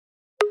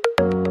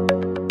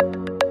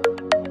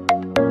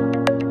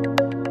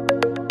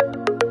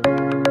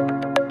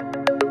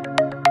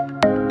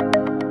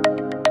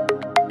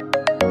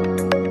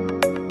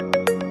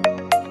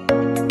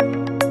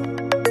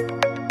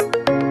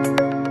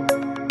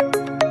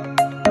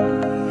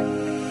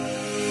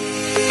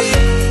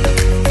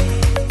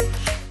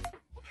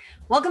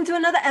Welcome to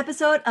another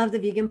episode of the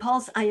Vegan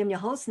Pulse. I am your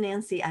host,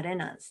 Nancy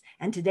Arenas.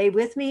 And today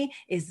with me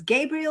is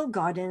Gabriel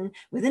Gaarden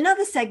with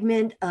another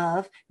segment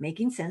of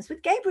Making Sense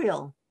with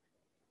Gabriel.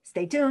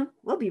 Stay tuned.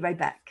 We'll be right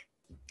back.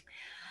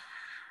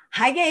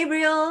 Hi,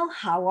 Gabriel.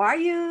 How are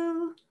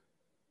you?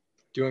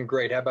 Doing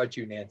great. How about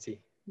you, Nancy?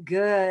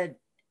 Good.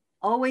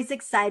 Always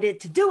excited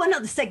to do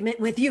another segment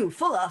with you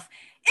full of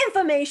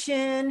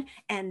information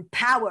and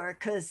power,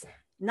 because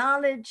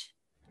knowledge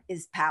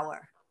is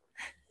power.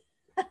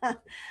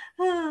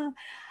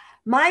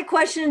 My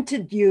question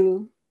to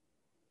you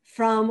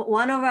from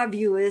one of our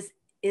viewers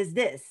is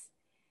this.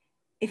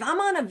 If I'm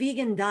on a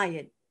vegan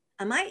diet,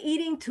 am I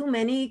eating too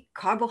many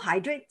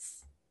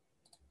carbohydrates?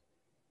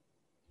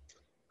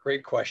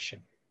 Great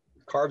question.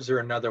 Carbs are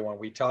another one.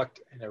 We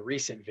talked in a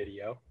recent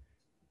video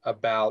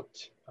about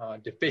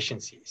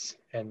deficiencies,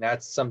 and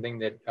that's something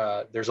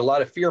that there's a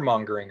lot of fear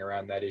mongering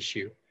around that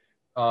issue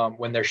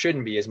when there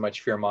shouldn't be as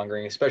much fear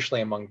mongering,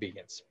 especially among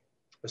vegans,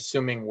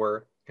 assuming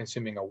we're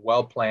consuming a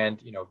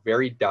well-planned,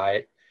 varied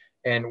diet,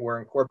 and we're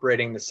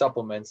incorporating the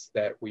supplements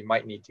that we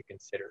might need to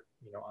consider,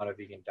 on a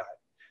vegan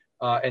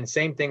diet. And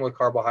same thing with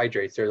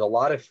carbohydrates. There's a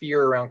lot of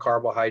fear around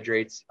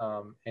carbohydrates,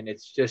 and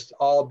it's just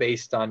all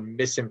based on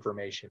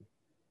misinformation.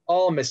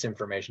 All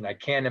misinformation. I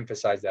can't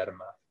emphasize that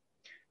enough.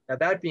 Now,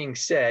 that being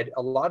said,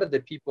 a lot of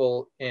the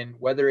people in,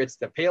 whether it's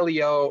the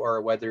paleo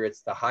or whether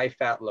it's the high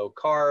fat, low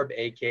carb,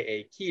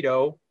 AKA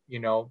keto,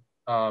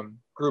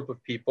 group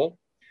of people,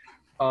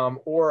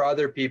 or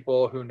other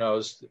people who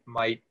knows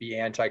might be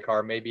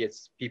anti-carb. Maybe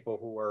it's people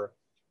who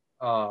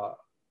are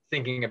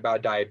thinking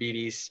about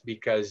diabetes,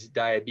 because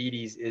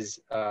diabetes is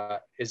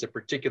a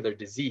particular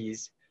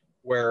disease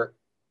where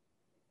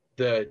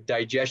the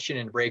digestion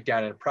and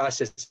breakdown and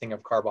processing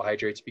of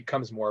carbohydrates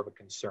becomes more of a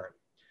concern,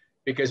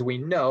 because we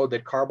know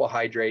that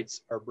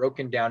carbohydrates are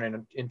broken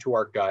down into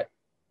our gut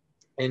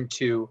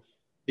into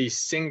these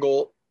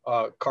single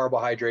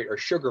carbohydrate or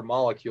sugar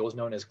molecules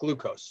known as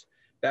glucose.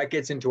 That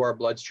gets into our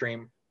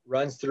bloodstream,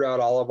 runs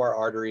throughout all of our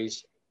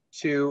arteries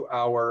to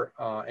our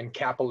and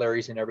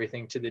capillaries and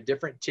everything, to the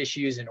different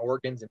tissues and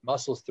organs and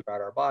muscles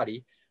throughout our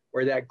body,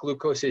 where that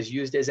glucose is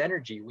used as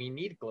energy. We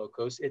need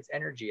glucose. It's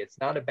energy. It's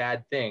not a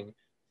bad thing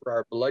for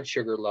our blood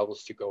sugar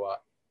levels to go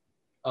up.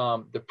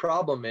 The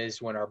problem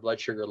is when our blood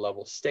sugar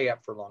levels stay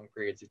up for long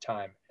periods of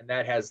time. And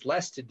that has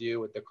less to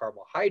do with the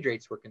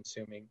carbohydrates we're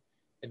consuming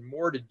and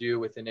more to do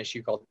with an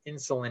issue called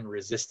insulin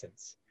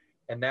resistance.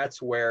 And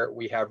that's where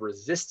we have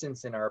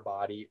resistance in our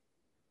body.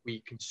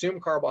 We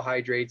consume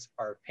carbohydrates,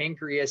 our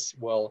pancreas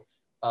will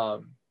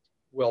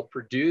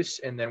produce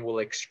and then will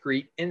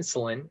excrete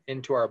insulin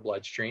into our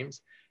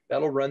bloodstreams.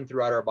 That'll run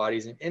throughout our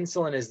bodies. And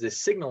insulin is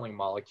this signaling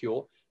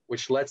molecule,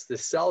 which lets the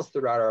cells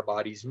throughout our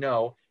bodies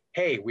know,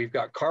 hey, we've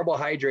got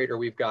carbohydrate, or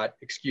we've got,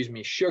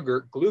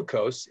 sugar,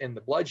 glucose in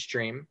the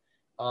bloodstream.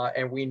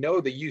 And we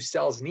know that you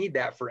cells need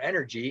that for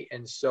energy.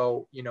 And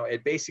so,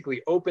 it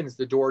basically opens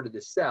the door to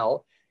the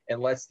cell and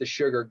lets the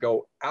sugar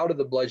go out of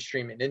the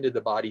bloodstream and into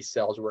the body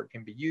cells where it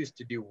can be used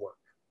to do work.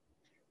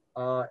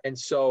 And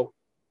so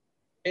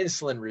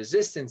insulin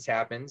resistance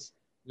happens,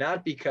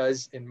 not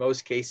because in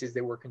most cases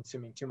they were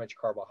consuming too much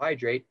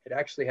carbohydrate. It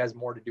actually has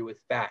more to do with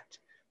fat,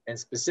 and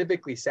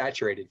specifically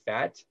saturated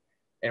fat.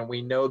 And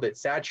we know that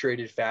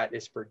saturated fat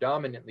is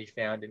predominantly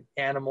found in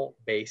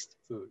animal-based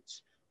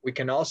foods. We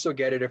can also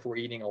get it if we're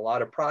eating a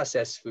lot of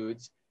processed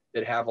foods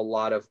that have a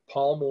lot of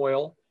palm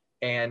oil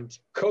and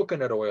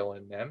coconut oil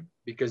in them,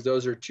 because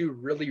those are two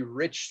really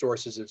rich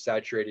sources of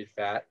saturated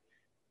fat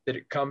that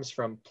it comes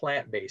from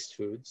plant-based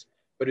foods.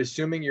 But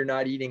assuming you're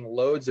not eating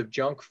loads of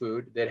junk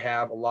food that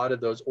have a lot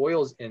of those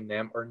oils in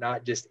them, or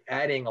not just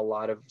adding a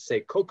lot of, say,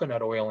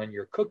 coconut oil in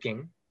your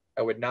cooking,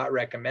 I would not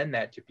recommend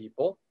that to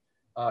people.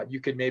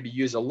 You could maybe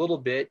use a little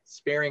bit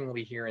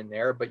sparingly here and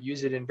there, but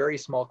use it in very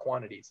small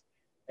quantities.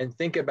 And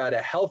think about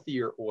a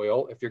healthier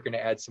oil if you're going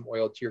to add some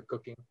oil to your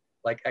cooking,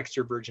 like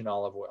extra virgin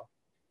olive oil.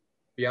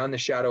 Beyond the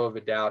shadow of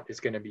a doubt, is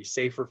going to be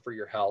safer for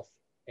your health,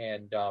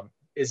 and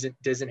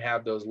doesn't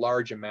have those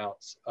large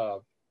amounts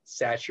of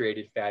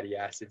saturated fatty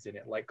acids in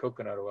it like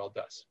coconut oil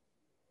does.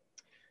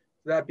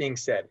 That being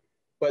said,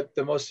 but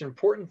the most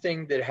important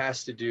thing that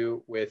has to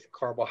do with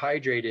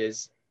carbohydrate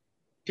is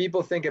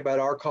people think about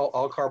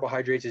all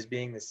carbohydrates as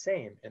being the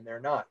same, and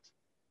they're not.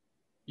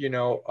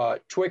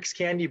 Twix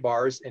candy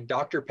bars and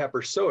Dr.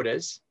 Pepper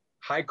sodas,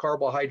 high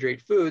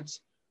carbohydrate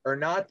foods, are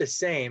not the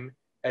same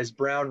as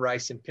brown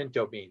rice and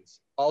pinto beans,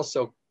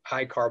 also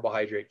high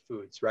carbohydrate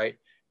foods, right?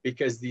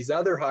 Because these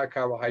other high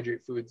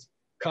carbohydrate foods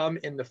come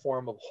in the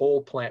form of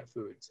whole plant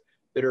foods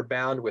that are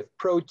bound with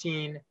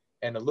protein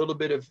and a little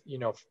bit of,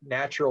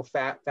 natural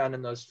fat found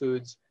in those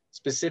foods,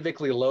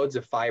 specifically loads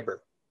of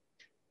fiber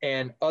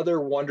and other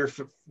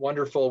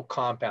wonderful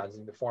compounds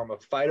in the form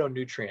of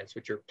phytonutrients,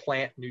 which are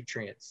plant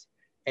nutrients,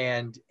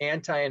 and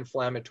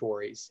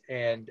anti-inflammatories,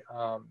 and,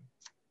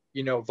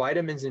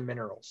 vitamins and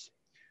minerals.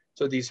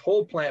 So these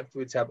whole plant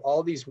foods have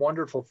all these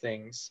wonderful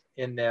things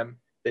in them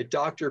that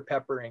Dr.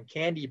 Pepper and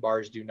candy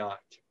bars do not.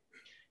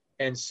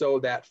 And so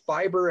that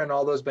fiber and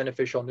all those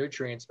beneficial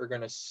nutrients are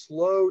going to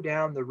slow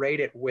down the rate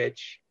at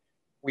which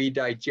we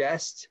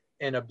digest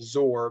and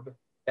absorb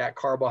that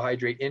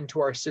carbohydrate into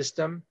our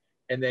system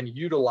and then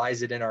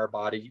utilize it in our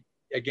body,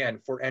 again,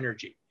 for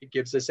energy. It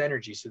gives us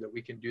energy so that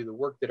we can do the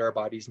work that our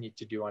bodies need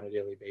to do on a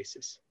daily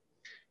basis.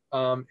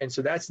 And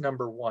so that's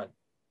number one.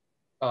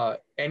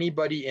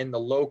 Anybody in the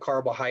low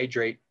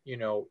carbohydrate,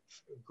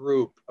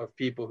 group of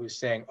people who's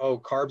saying, oh,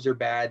 carbs are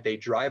bad, they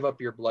drive up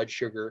your blood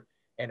sugar,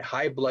 and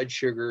high blood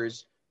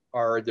sugars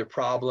are the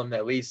problem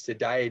that leads to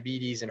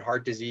diabetes and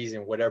heart disease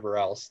and whatever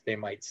else they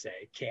might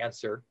say,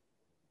 cancer.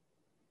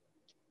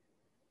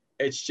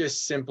 It's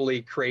just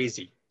simply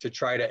crazy to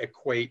try to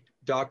equate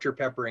Dr.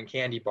 Pepper and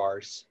candy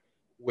bars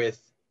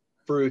with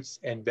fruits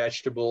and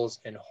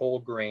vegetables and whole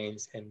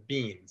grains and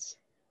beans,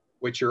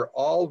 which are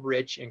all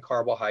rich in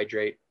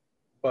carbohydrate,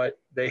 but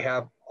they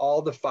have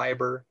all the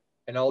fiber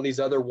and all these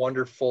other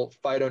wonderful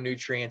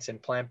phytonutrients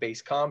and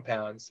plant-based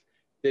compounds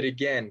that,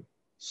 again,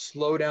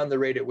 slow down the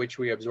rate at which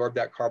we absorb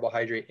that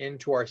carbohydrate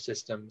into our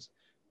systems,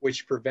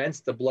 which prevents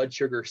the blood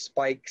sugar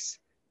spikes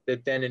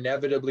that then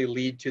inevitably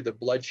lead to the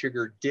blood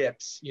sugar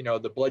dips,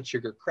 the blood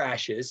sugar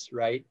crashes,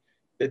 right?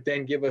 That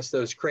then give us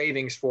those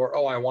cravings for,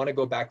 oh, I want to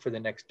go back for the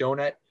next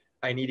donut.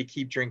 I need to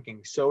keep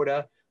drinking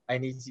soda. I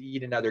need to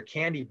eat another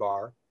candy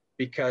bar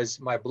because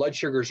my blood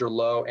sugars are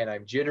low and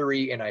I'm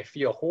jittery and I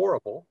feel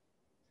horrible.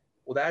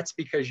 Well, that's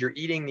because you're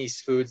eating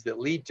these foods that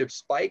lead to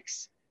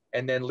spikes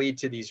and then lead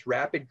to these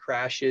rapid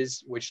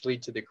crashes, which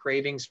lead to the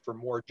cravings for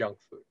more junk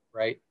food,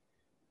 right?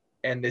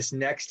 And this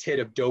next hit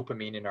of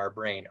dopamine in our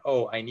brain.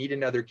 Oh, I need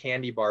another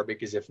candy bar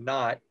because if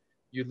not,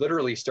 you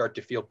literally start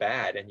to feel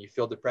bad and you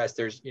feel depressed.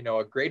 There's,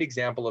 a great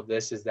example of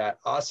this is that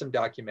awesome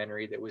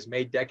documentary that was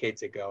made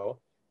decades ago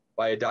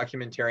by a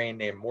documentarian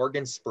named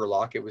Morgan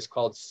Spurlock. It was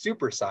called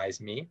Super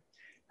Size Me.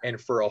 And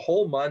for a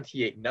whole month,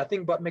 he ate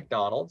nothing but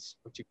McDonald's,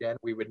 which again,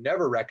 we would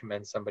never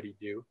recommend somebody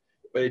do,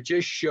 but it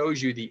just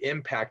shows you the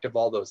impact of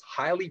all those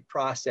highly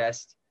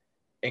processed,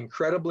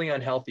 incredibly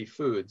unhealthy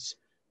foods.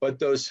 But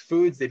those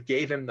foods that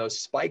gave him those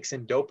spikes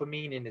in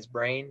dopamine in his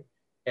brain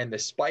and the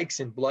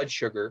spikes in blood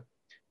sugar,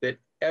 that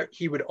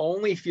he would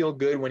only feel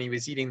good when he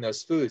was eating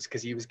those foods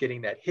because he was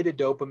getting that hit of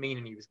dopamine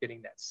and he was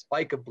getting that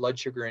spike of blood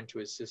sugar into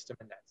his system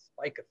and that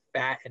spike of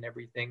fat and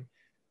everything.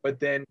 But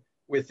then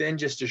within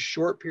just a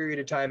short period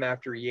of time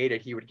after he ate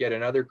it, he would get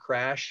another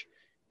crash.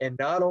 And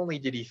not only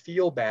did he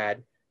feel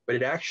bad, but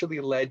it actually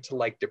led to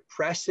like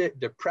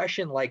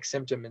depression-like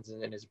symptoms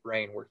in his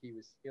brain where he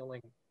was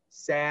feeling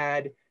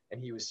sad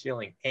and he was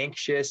feeling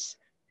anxious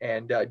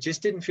and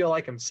just didn't feel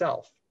like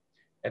himself.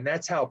 And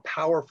that's how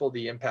powerful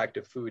the impact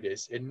of food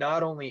is. It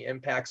not only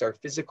impacts our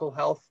physical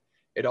health,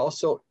 it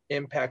also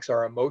impacts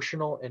our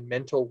emotional and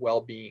mental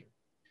well-being.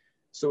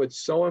 So it's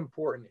so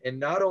important. And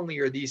not only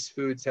are these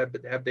foods,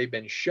 have they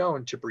been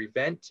shown to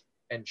prevent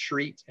and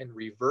treat and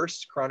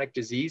reverse chronic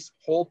disease,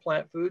 whole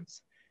plant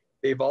foods,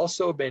 they've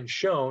also been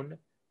shown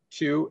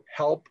to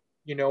help,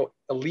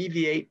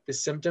 alleviate the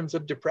symptoms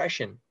of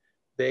depression.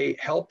 They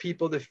help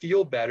people to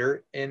feel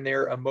better in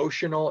their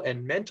emotional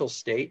and mental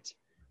state,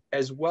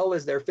 as well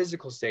as their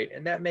physical state.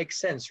 And that makes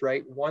sense,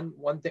 right?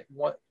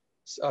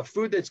 A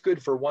food that's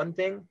good for one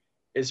thing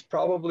is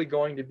probably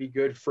going to be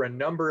good for a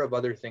number of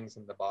other things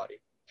in the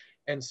body.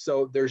 And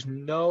so there's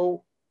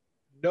no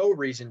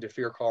reason to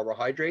fear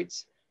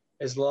carbohydrates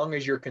as long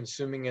as you're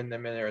consuming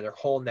them in their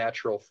whole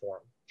natural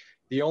form.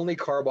 The only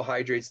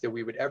carbohydrates that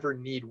we would ever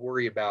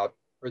worry about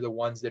are the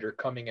ones that are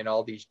coming in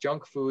all these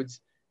junk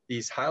foods,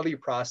 these highly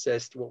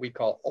processed, what we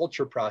call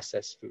ultra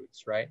processed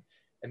foods, right?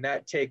 And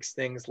that takes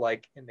things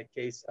like, in the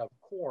case of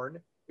corn,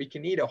 we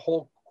can eat a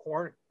whole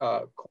corn,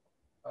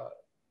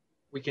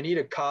 we can eat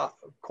a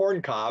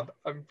corn cob.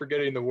 I'm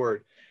forgetting the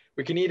word.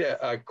 We can eat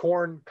a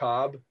corn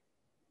cob,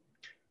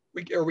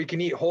 or we can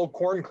eat whole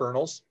corn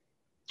kernels,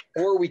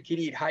 or we could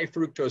eat high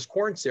fructose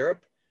corn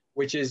syrup,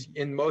 which is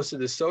in most of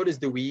the sodas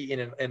that we eat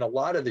and a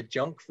lot of the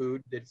junk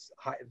food that's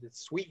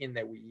sweetened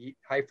that we eat,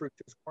 high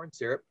fructose corn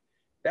syrup.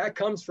 That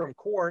comes from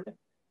corn,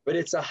 but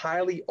it's a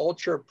highly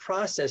ultra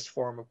processed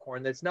form of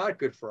corn that's not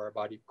good for our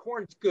body.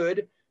 Corn's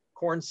good,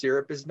 corn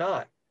syrup is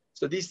not.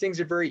 So these things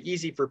are very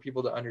easy for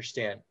people to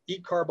understand.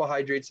 Eat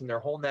carbohydrates in their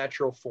whole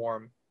natural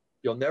form.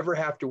 You'll never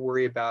have to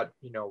worry about,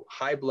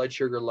 high blood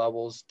sugar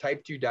levels,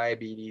 type 2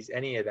 diabetes,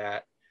 any of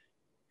that.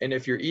 And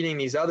if you're eating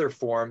these other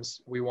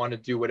forms, we want to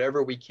do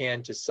whatever we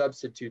can to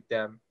substitute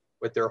them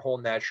with their whole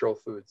natural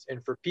foods.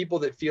 And for people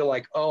that feel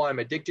like, oh, I'm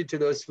addicted to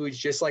those foods,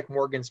 just like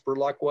Morgan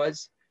Spurlock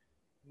was,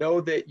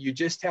 know that you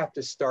just have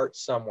to start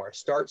somewhere.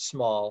 Start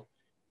small,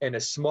 and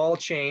a small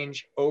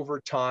change over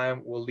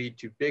time will lead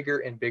to bigger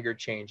and bigger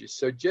changes.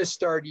 So just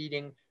start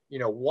eating,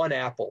 one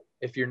apple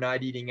if you're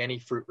not eating any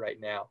fruit right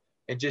now,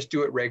 and just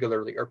do it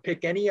regularly, or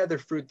pick any other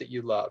fruit that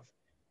you love.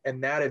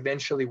 And that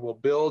eventually will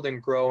build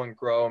and grow and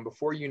grow. And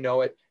before you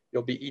know it,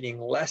 you'll be eating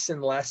less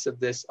and less of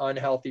this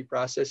unhealthy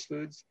processed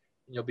foods,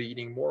 and you'll be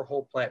eating more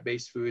whole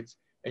plant-based foods,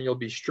 and you'll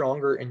be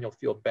stronger and you'll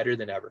feel better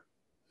than ever.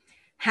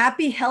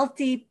 Happy,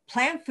 healthy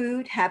plant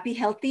food, happy,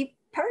 healthy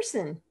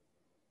person.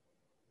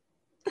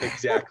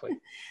 Exactly.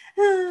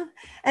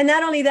 And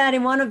not only that,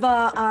 in one of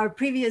our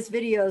previous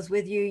videos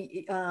with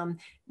you,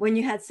 when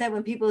you had said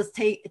when people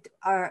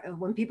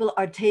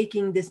are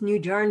taking this new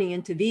journey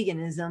into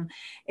veganism,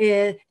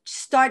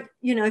 start,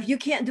 if you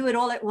can't do it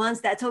all at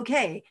once, that's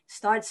okay.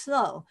 Start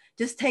slow.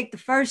 Just take the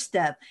first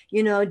step.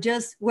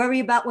 Just worry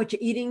about what you're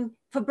eating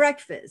for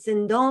breakfast,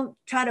 and don't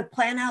try to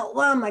plan out,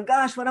 oh my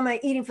gosh, what am I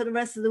eating for the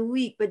rest of the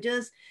week? But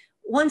just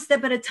one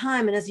step at a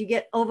time. And as you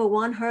get over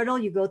one hurdle,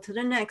 you go to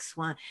the next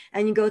one,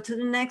 and you go to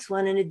the next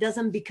one, and it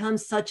doesn't become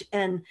such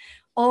an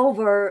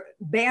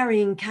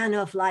overbearing kind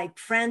of like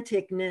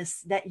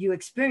franticness that you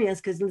experience,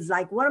 because it's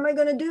like, what am I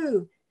going to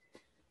do?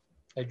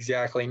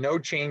 Exactly. No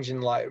change in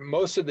life.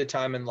 Most of the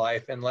time in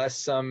life, unless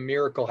some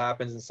miracle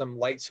happens and some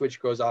light switch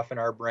goes off in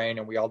our brain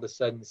and we all of a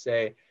sudden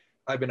say,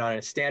 I've been on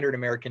a standard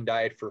American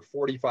diet for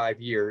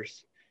 45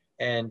 years.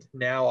 And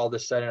now all of a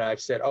sudden I've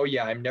said, oh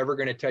yeah, I'm never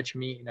going to touch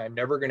meat and I'm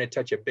never going to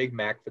touch a Big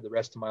Mac for the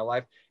rest of my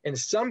life. In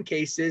some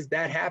cases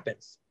that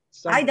happens.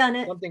 I done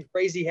it. Something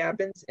crazy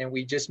happens and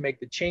we just make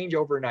the change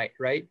overnight,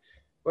 right?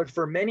 But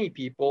for many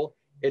people,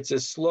 it's a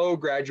slow,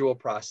 gradual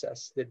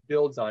process that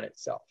builds on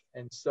itself.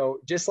 And so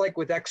just like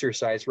with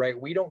exercise, right?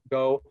 We don't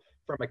go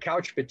from a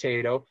couch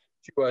potato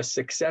to a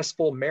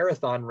successful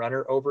marathon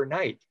runner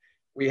overnight.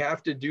 We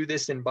have to do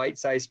this in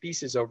bite-sized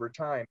pieces over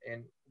time.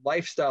 And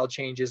lifestyle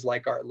changes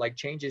like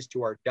changes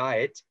to our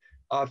diet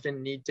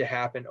often need to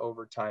happen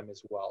over time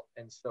as well.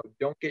 And so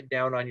don't get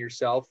down on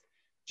yourself.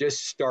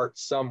 Just start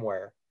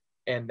somewhere.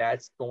 And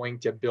that's going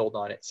to build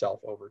on itself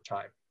over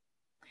time.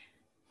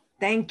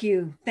 Thank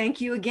you.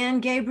 Thank you again,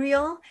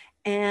 Gabriel.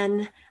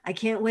 And I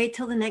can't wait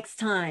till the next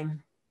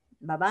time.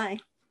 Bye-bye.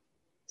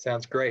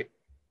 Sounds great.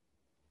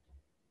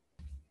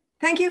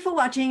 Thank you for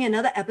watching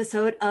another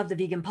episode of The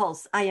Vegan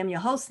Pulse. I am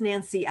your host,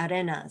 Nancy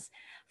Arenas.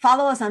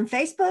 Follow us on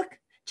Facebook,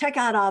 check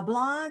out our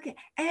blog,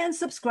 and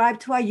subscribe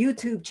to our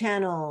YouTube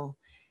channel.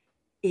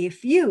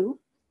 If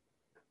you,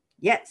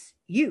 yes,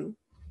 you,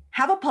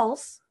 have a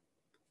pulse,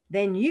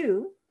 then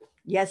you,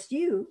 yes,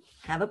 you,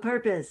 have a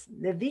purpose.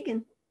 Live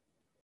vegan.